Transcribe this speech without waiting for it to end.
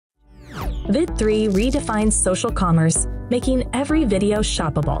Vid3 redefines social commerce, making every video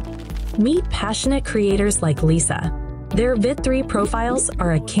shoppable. Meet passionate creators like Lisa. Their Vid3 profiles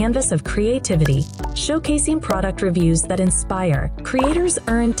are a canvas of creativity, showcasing product reviews that inspire. Creators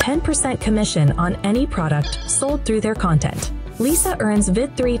earn 10% commission on any product sold through their content. Lisa earns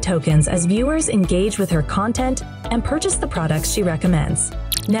Vid3 tokens as viewers engage with her content and purchase the products she recommends.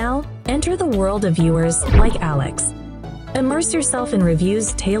 Now, enter the world of viewers like Alex. Immerse yourself in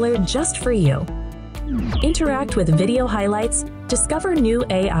reviews tailored just for you. Interact with video highlights, discover new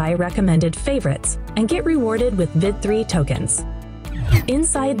AI-recommended favorites, and get rewarded with Vid3 tokens.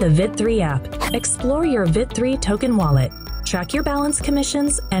 Inside the Vid3 app, explore your Vid3 token wallet, track your balance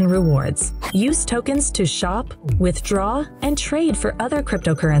commissions and rewards. Use tokens to shop, withdraw, and trade for other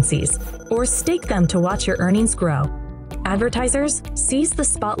cryptocurrencies, or stake them to watch your earnings grow. Advertisers, seize the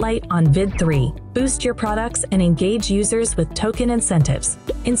spotlight on Vid3. Boost your products and engage users with token incentives.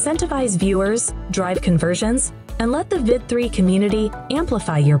 Incentivize viewers, drive conversions, and let the Vid3 community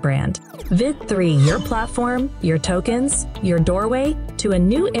amplify your brand. Vid3, your platform, your tokens, your doorway to a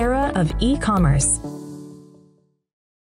new era of e-commerce.